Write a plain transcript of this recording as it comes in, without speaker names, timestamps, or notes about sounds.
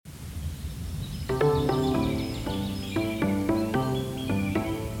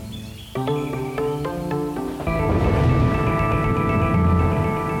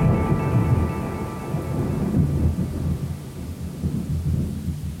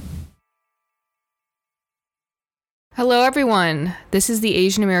Hello everyone, this is the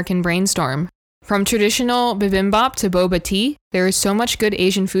Asian American Brainstorm. From traditional bibimbap to boba tea, there is so much good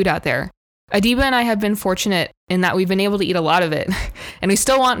Asian food out there. Adiba and I have been fortunate in that we've been able to eat a lot of it, and we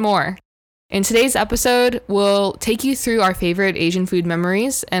still want more. In today's episode, we'll take you through our favorite Asian food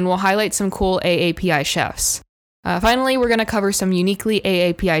memories, and we'll highlight some cool AAPI chefs. Finally, we're going to cover some uniquely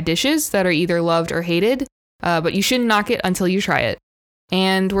AAPI dishes that are either loved or hated, but you shouldn't knock it until you try it.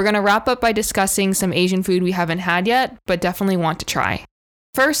 And we're going to wrap up by discussing some Asian food we haven't had yet, but definitely want to try.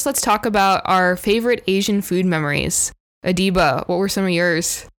 First, let's talk about our favorite Asian food memories. Adiba, what were some of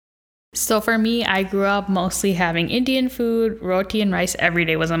yours? So for me, I grew up mostly having Indian food. Roti and rice every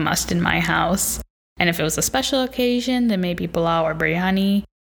day was a must in my house. And if it was a special occasion, then maybe pulao or biryani.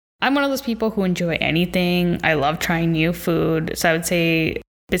 I'm one of those people who enjoy anything. I love trying new food. So I would say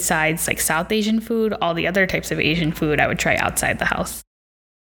besides like South Asian food, all the other types of Asian food I would try outside the house.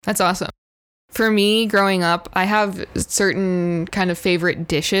 That's awesome. For me, growing up, I have certain kind of favorite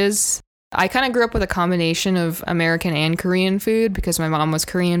dishes. I kind of grew up with a combination of American and Korean food because my mom was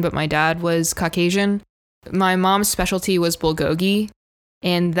Korean, but my dad was Caucasian. My mom's specialty was bulgogi,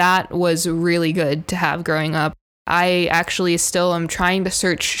 and that was really good to have growing up. I actually still am trying to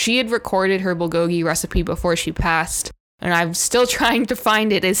search. She had recorded her bulgogi recipe before she passed, and I'm still trying to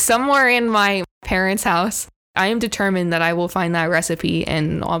find it. It's somewhere in my parents' house. I am determined that I will find that recipe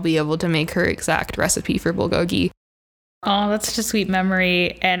and I'll be able to make her exact recipe for bulgogi. Oh, that's such a sweet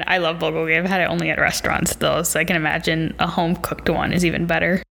memory. And I love bulgogi. I've had it only at restaurants though, so I can imagine a home cooked one is even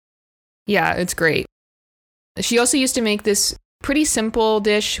better. Yeah, it's great. She also used to make this pretty simple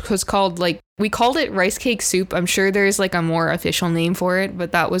dish. It was called we called it rice cake soup. I'm sure there's like a more official name for it,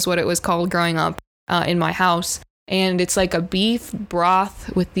 but that was what it was called growing up in my house. And it's like a beef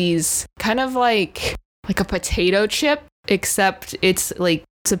broth with these kind of like a potato chip, except it's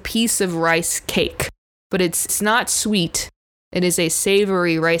a piece of rice cake, but it's not sweet. It is a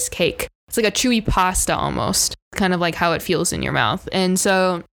savory rice cake. It's like a chewy pasta almost, kind of like how it feels in your mouth. And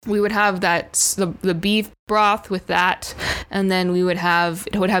so we would have the beef broth with that, and then it would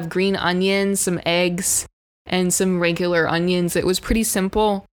have green onions, some eggs, and some regular onions. It was pretty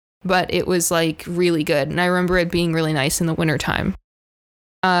simple, but it was like really good. And I remember it being really nice in the wintertime.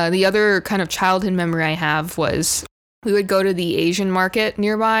 The other kind of childhood memory I have was we would go to the Asian market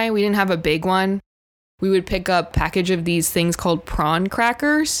nearby. We didn't have a big one. We would pick up a package of these things called prawn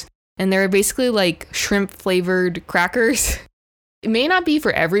crackers, and they're basically like shrimp flavored crackers. It may not be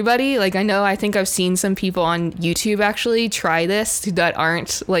for everybody. I think I've seen some people on YouTube actually try this that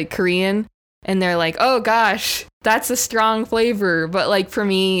aren't like Korean, and they're like, oh gosh, that's a strong flavor. But for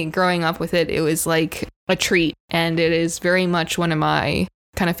me, growing up with it, it was like a treat, and it is very much one of my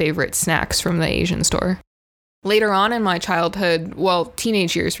kind of favorite snacks from the Asian store. Later on in my childhood,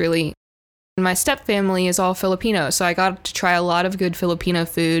 teenage years really, my step family is all Filipino, so I got to try a lot of good Filipino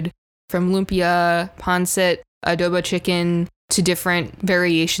food, from lumpia, pancit, adobo chicken, to different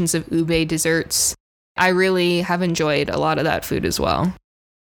variations of ube desserts. I really have enjoyed a lot of that food as well.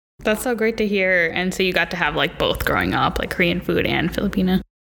 That's so great to hear. And so you got to have both growing up, Korean food and Filipino.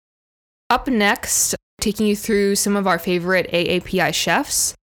 Up next, taking you through some of our favorite AAPI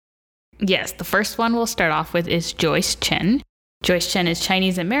chefs. Yes, the first one we'll start off with is Joyce Chen. Joyce Chen is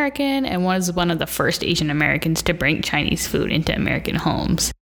Chinese American and was one of the first Asian Americans to bring Chinese food into American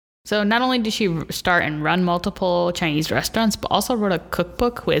homes. So not only did she start and run multiple Chinese restaurants, but also wrote a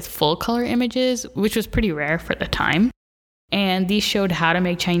cookbook with full color images, which was pretty rare for the time. And these showed how to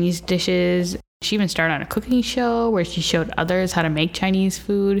make Chinese dishes. She even started on a cooking show where she showed others how to make Chinese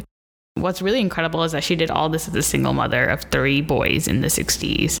food. What's really incredible is that she did all this as a single mother of 3 boys in the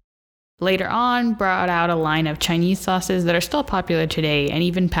 60s. Later on, brought out a line of Chinese sauces that are still popular today and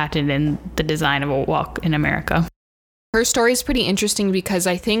even patented the design of a wok in America. Her story is pretty interesting because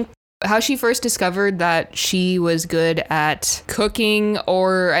I think how she first discovered that she was good at cooking,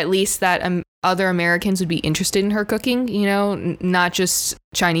 or at least that other Americans would be interested in her cooking, not just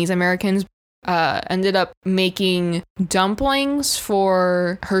Chinese Americans, ended up making dumplings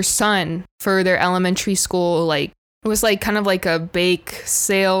for her son for their elementary school. It was kind of like a bake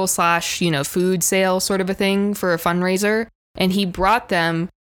sale / food sale sort of a thing for a fundraiser. And he brought them.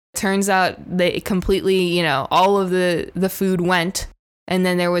 Turns out they completely, all of the food went. And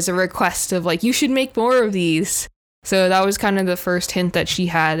then there was a request of you should make more of these. So that was kind of the first hint that she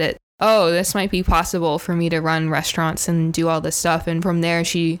had that, oh, this might be possible for me to run restaurants and do all this stuff. And from there,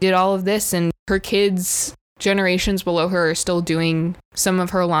 she did all of this, and her kids, generations below her, are still doing some of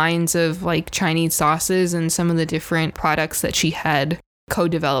her lines of Chinese sauces and some of the different products that she had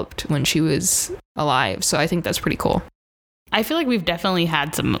co-developed when she was alive. So I think that's pretty cool. I feel like we've definitely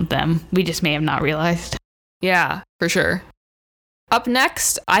had some of them. We just may have not realized. Yeah, for sure. Up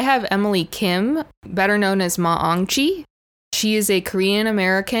next, I have Emily Kim, better known as Ma Ong-chi. She is a Korean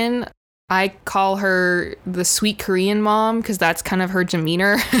American. I call her the sweet Korean mom because that's kind of her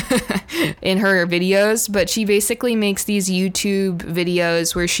demeanor in her videos. But she basically makes these YouTube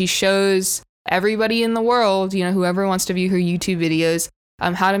videos where she shows everybody in the world, whoever wants to view her YouTube videos,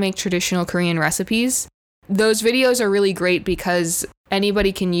 how to make traditional Korean recipes. Those videos are really great because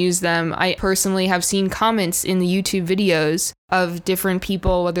anybody can use them. I personally have seen comments in the YouTube videos of different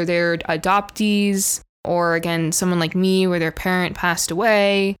people, whether they're adoptees or, again, someone like me where their parent passed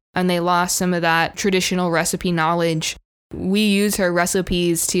away and they lost some of that traditional recipe knowledge. We use her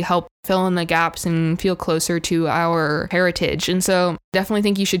recipes to help fill in the gaps and feel closer to our heritage. And so definitely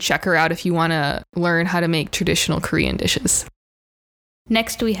think you should check her out if you want to learn how to make traditional Korean dishes.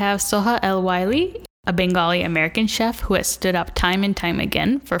 Next, we have Soha El Wiley, a Bengali American chef who has stood up time and time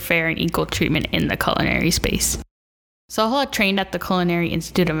again for fair and equal treatment in the culinary space. Soha trained at the Culinary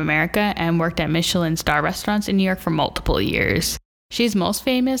Institute of America and worked at Michelin star restaurants in New York for multiple years. She's most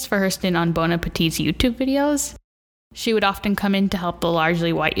famous for her stint on Bon Appetit's YouTube videos. She would often come in to help the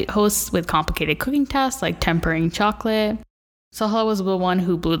largely white hosts with complicated cooking tasks like tempering chocolate. Soha was the one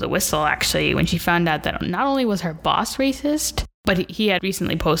who blew the whistle, actually, when she found out that not only was her boss racist, but he had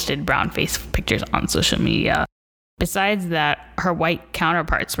recently posted brown face pictures on social media. Besides that, her white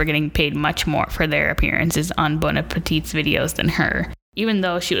counterparts were getting paid much more for their appearances on Bon Appetit's videos than her, even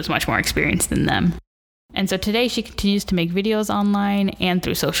though she was much more experienced than them. And so today she continues to make videos online and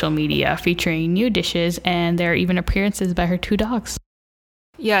through social media featuring new dishes, and there are even appearances by her 2 dogs.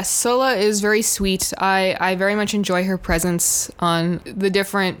 Yes, Sola is very sweet. I very much enjoy her presence on the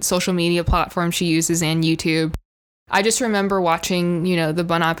different social media platforms she uses and YouTube. I just remember watching, the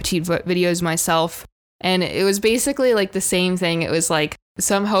Bon Appetit videos myself, and it was basically like the same thing. It was like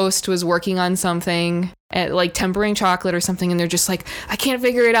some host was working on something, like tempering chocolate or something, and they're just like, I can't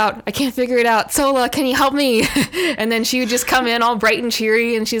figure it out. Sola, can you help me? And then she would just come in all bright and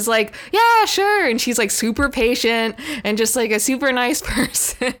cheery, and she's like, yeah, sure. And she's like super patient and just like a super nice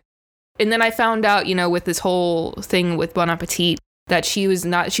person. And then I found out, with this whole thing with Bon Appetit, that she was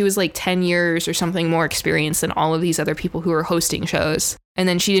like 10 years or something more experienced than all of these other people who were hosting shows. And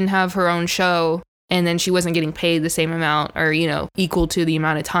then she didn't have her own show, and then she wasn't getting paid the same amount or, equal to the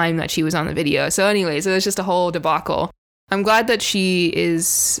amount of time that she was on the video. So anyways, it was just a whole debacle. I'm glad that she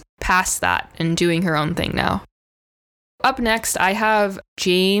is past that and doing her own thing now. Up next, I have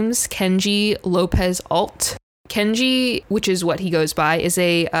James Kenji Lopez Alt. Kenji, which is what he goes by, is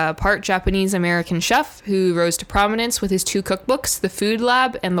a part Japanese-American chef who rose to prominence with his 2 cookbooks, The Food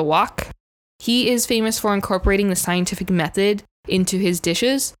Lab and The Wok. He is famous for incorporating the scientific method into his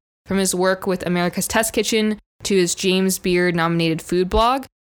dishes, from his work with America's Test Kitchen to his James Beard-nominated food blog.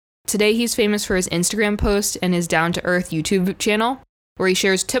 Today, he's famous for his Instagram post and his down-to-earth YouTube channel, where he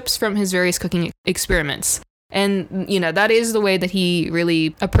shares tips from his various cooking experiments. And, that is the way that he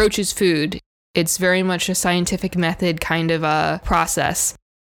really approaches food. It's very much a scientific method kind of a process,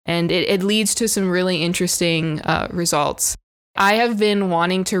 and it leads to some really interesting results. I have been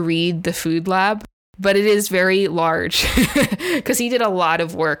wanting to read The Food Lab, but it is very large because he did a lot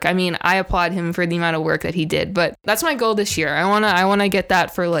of work. I mean, I applaud him for the amount of work that he did, but that's my goal this year. I wanna get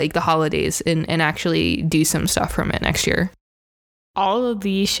that for like the holidays and actually do some stuff from it next year. All of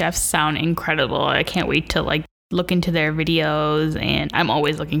these chefs sound incredible. I can't wait to look into their videos, and I'm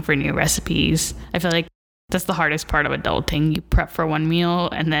always looking for new recipes. I feel like that's the hardest part of adulting. You prep for one meal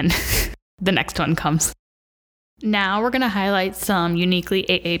and then the next one comes. Now we're going to highlight some uniquely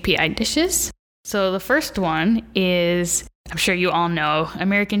AAPI dishes. So the first one is, I'm sure you all know,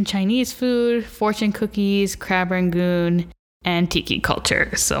 American Chinese food, fortune cookies, crab rangoon, and tiki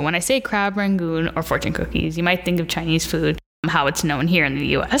culture. So when I say crab rangoon or fortune cookies, you might think of Chinese food, how it's known here in the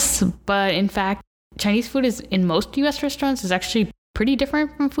US. But in fact, Chinese food is in most US restaurants is actually pretty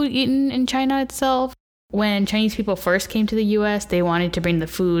different from food eaten in China itself. When Chinese people first came to the US, they wanted to bring the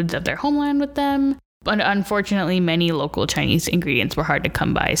foods of their homeland with them. But unfortunately, many local Chinese ingredients were hard to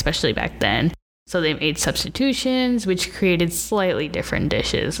come by, especially back then. So they made substitutions, which created slightly different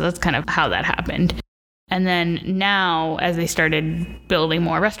dishes. So that's kind of how that happened. And then now, as they started building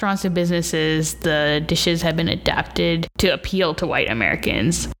more restaurants and businesses, the dishes have been adapted to appeal to white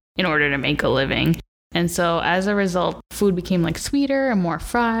Americans in order to make a living. And so as a result, food became sweeter and more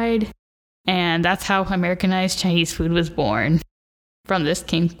fried. And that's how Americanized Chinese food was born. From this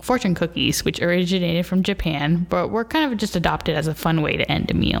came fortune cookies, which originated from Japan, but were kind of just adopted as a fun way to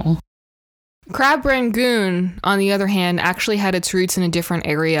end a meal. Crab rangoon, on the other hand, actually had its roots in a different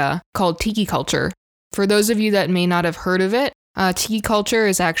area called tiki culture. For those of you that may not have heard of it, Tiki culture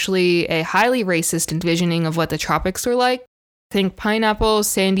is actually a highly racist envisioning of what the tropics are like. Think pineapple,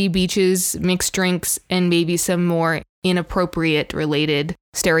 sandy beaches, mixed drinks, and maybe some more inappropriate related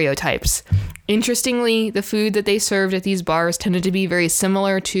stereotypes. Interestingly, the food that they served at these bars tended to be very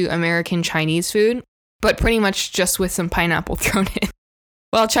similar to American Chinese food, but pretty much just with some pineapple thrown in.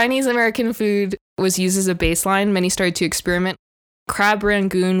 While Chinese American food was used as a baseline, many started to experiment. Crab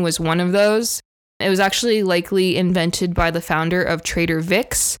Rangoon was one of those. It was actually likely invented by the founder of Trader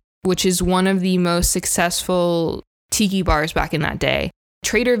Vic's, which is one of the most successful tiki bars back in that day.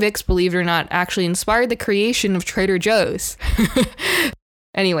 Trader Vic's, believe it or not, actually inspired the creation of Trader Joe's.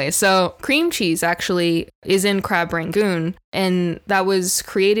 Anyway, so cream cheese actually is in Crab Rangoon, and that was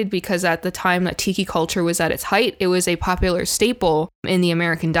created because at the time that tiki culture was at its height, it was a popular staple in the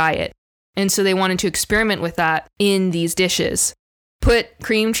American diet. And so they wanted to experiment with that in these dishes. Put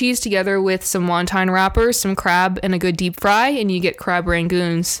cream cheese together with some wonton wrappers, some crab, and a good deep fry, and you get Crab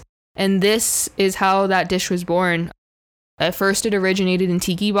Rangoons. And this is how that dish was born. At first, it originated in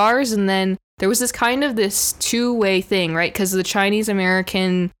tiki bars, and then there was this two-way thing, right? Because the Chinese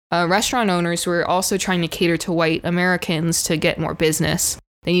American restaurant owners were also trying to cater to white Americans to get more business.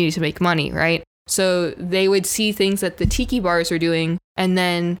 They needed to make money, right? So they would see things that the tiki bars are doing and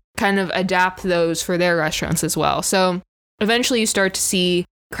then kind of adapt those for their restaurants as well. So eventually you start to see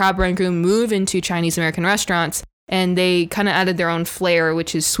Crab Rangoon move into Chinese American restaurants, and they kind of added their own flair,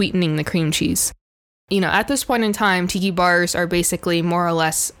 which is sweetening the cream cheese. At this point in time, tiki bars are basically more or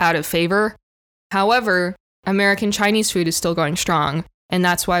less out of favor. However, American Chinese food is still going strong, and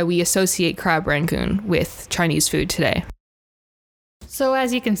that's why we associate Crab Rangoon with Chinese food today. So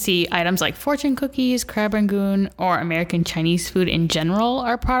as you can see, items like fortune cookies, Crab Rangoon, or American Chinese food in general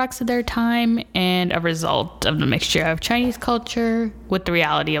are products of their time and a result of the mixture of Chinese culture with the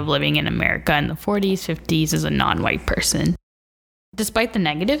reality of living in America in the 40s, 50s as a non-white person. Despite the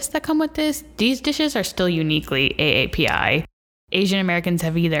negatives that come with this, these dishes are still uniquely AAPI. Asian Americans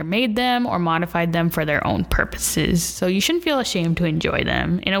have either made them or modified them for their own purposes, so you shouldn't feel ashamed to enjoy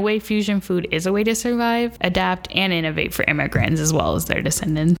them. In a way, fusion food is a way to survive, adapt, and innovate for immigrants as well as their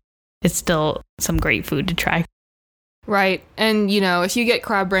descendants. It's still some great food to try. Right, and if you get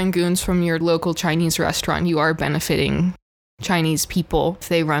Crab Rangoons from your local Chinese restaurant, you are benefiting Chinese people if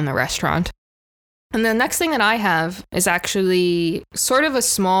they run the restaurant. And the next thing that I have is actually sort of a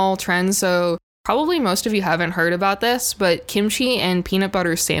small trend, so probably most of you haven't heard about this, but kimchi and peanut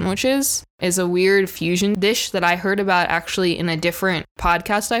butter sandwiches is a weird fusion dish that I heard about actually in a different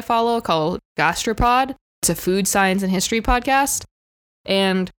podcast I follow called Gastropod. It's a food science and history podcast.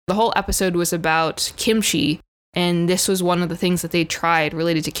 And the whole episode was about kimchi, and this was one of the things that they tried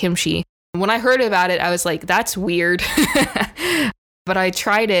related to kimchi. When I heard about it, I was like, that's weird. But I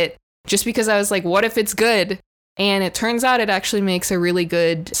tried it just because I was like, what if it's good? And it turns out it actually makes a really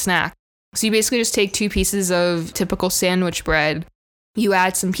good snack. So you basically just take 2 pieces of typical sandwich bread, you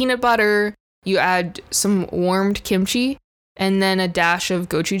add some peanut butter, you add some warmed kimchi, and then a dash of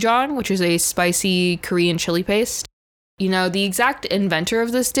gochujang, which is a spicy Korean chili paste. The exact inventor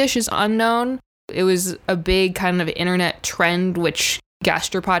of this dish is unknown. It was a big kind of internet trend which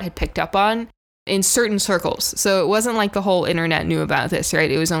Gastropod had picked up on in certain circles. So it wasn't like the whole internet knew about this,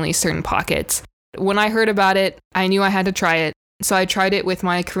 right? It was only certain pockets. When I heard about it, I knew I had to try it. So I tried it with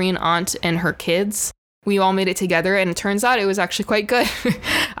my Korean aunt and her kids. We all made it together, and it turns out it was actually quite good.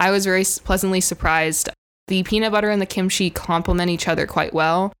 I was very pleasantly surprised. The peanut butter and the kimchi complement each other quite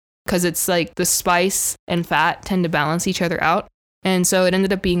well because it's like the spice and fat tend to balance each other out. And so it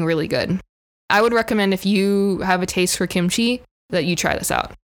ended up being really good. I would recommend if you have a taste for kimchi that you try this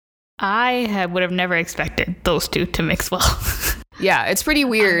out. I would have never expected those two to mix well. Yeah, it's pretty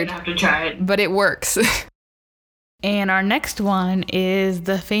weird. I'm gonna have to try it. But it works. And our next one is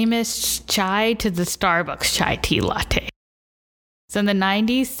the famous chai to the Starbucks chai tea latte. So in the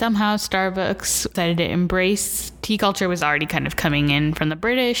 90s, somehow Starbucks decided to embrace tea culture was already kind of coming in from the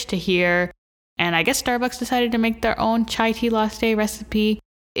British to here. And I guess Starbucks decided to make their own chai tea latte recipe.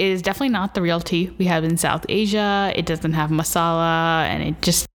 It is definitely not the real tea we have in South Asia. It doesn't have masala, and it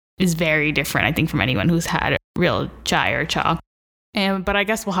just is very different, I think, from anyone who's had real chai or cha. But I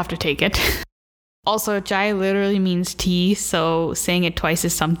guess we'll have to take it. Also, chai literally means tea, so saying it twice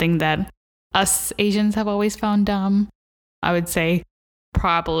is something that us Asians have always found dumb. I would say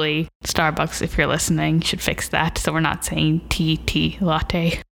probably Starbucks, if you're listening, should fix that so we're not saying tea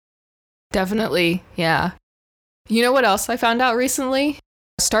latte. Definitely, yeah. You know what else I found out recently?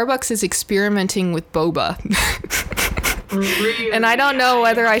 Starbucks is experimenting with boba. Really? And I don't know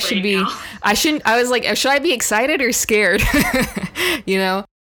whether I should be... I was like, should I be excited or scared?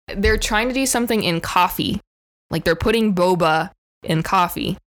 They're trying to do something in coffee. Like they're putting boba in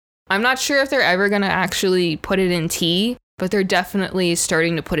coffee. I'm not sure if they're ever going to actually put it in tea, but they're definitely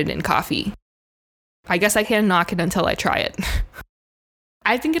starting to put it in coffee. I guess I can't knock it until I try it.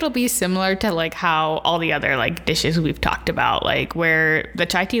 I think it'll be similar to like how all the other like dishes we've talked about, like where the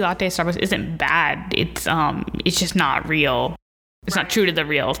chai tea latte at Starbucks isn't bad. It's just not real. It's not true to the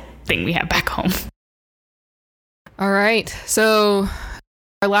real thing we have back home. All right. So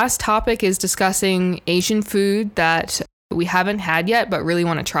our last topic is discussing Asian food that we haven't had yet, but really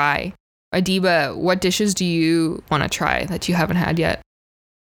want to try. Adiba, what dishes do you want to try that you haven't had yet?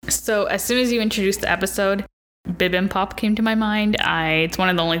 So as soon as you introduced the episode, bibimbap came to my mind. It's one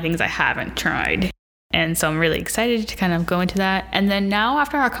of the only things I haven't tried. And so I'm really excited to kind of go into that. And then now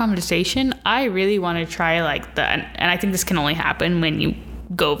after our conversation, I really want to try like and I think this can only happen when you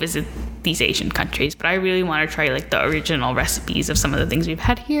go visit these Asian countries, but I really want to try like the original recipes of some of the things we've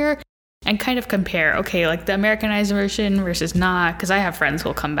had here and kind of compare, okay, like the Americanized version versus not, because I have friends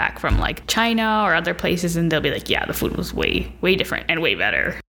who'll come back from like China or other places and they'll be like, yeah, the food was way, way different and way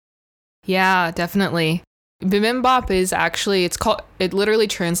better. Yeah, definitely. Bibimbap is actually, it literally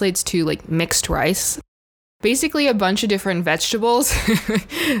translates to like mixed rice. Basically a bunch of different vegetables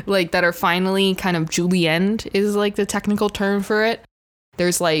like that are finely kind of julienned is like the technical term for it.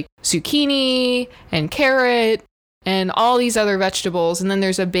 There's like zucchini and carrot and all these other vegetables. And then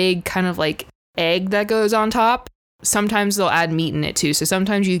there's a big kind of like egg that goes on top. Sometimes they'll add meat in it too. So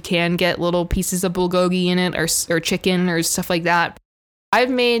sometimes you can get little pieces of bulgogi in it or chicken or stuff like that.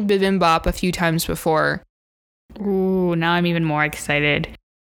 I've made bibimbap a few times before. Ooh, now I'm even more excited.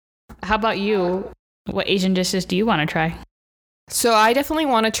 How about you? What Asian dishes do you want to try? So I definitely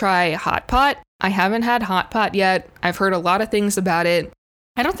want to try hot pot. I haven't had hot pot yet. I've heard a lot of things about it.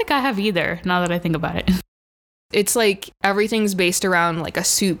 I don't think I have either, now that I think about it. It's like everything's based around like a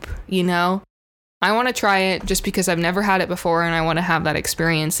soup, you know? I want to try it just because I've never had it before and I want to have that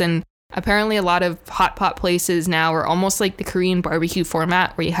experience. And apparently a lot of hot pot places now are almost like the Korean barbecue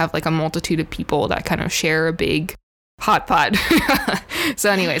format where you have like a multitude of people that kind of share a big hot pot.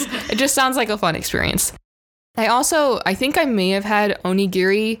 So anyways, it just sounds like a fun experience. I think I may have had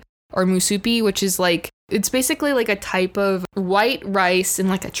onigiri or musubi, which is like, it's basically like a type of white rice in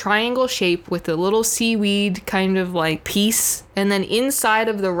like a triangle shape with a little seaweed kind of like piece. And then inside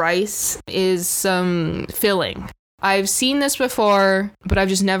of the rice is some filling. I've seen this before, but I've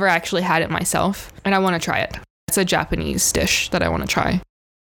just never actually had it myself. And I want to try it. It's a Japanese dish that I want to try.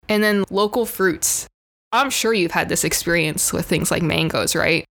 And then local fruits. I'm sure you've had this experience with things like mangoes,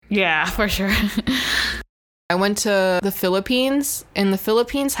 right? Yeah, for sure. I went to the Philippines, and the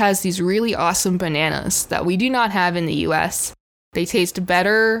Philippines has these really awesome bananas that we do not have in the US. They taste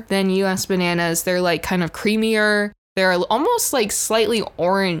better than US bananas. They're like kind of creamier. They're almost like slightly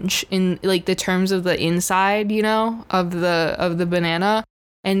orange in like the terms of the inside, you know, of the banana,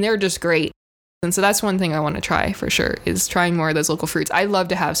 and they're just great. And so that's one thing I want to try for sure, is trying more of those local fruits. I'd love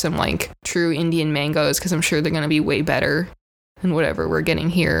to have some like true Indian mangoes because I'm sure they're going to be way better than whatever we're getting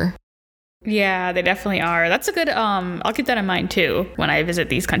here. Yeah, they definitely are. That's a good, I'll keep that in mind too when I visit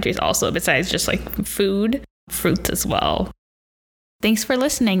these countries also, besides just like food, fruits as well. Thanks for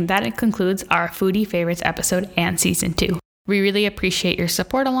listening. That concludes our Foodie Favorites episode and season 2. We really appreciate your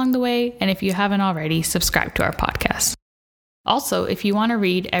support along the way, and if you haven't already, subscribe to our podcast. Also, if you want to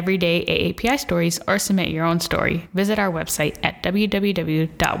read everyday AAPI stories or submit your own story, visit our website at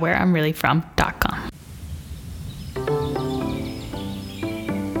www.whereimreallyfrom.com.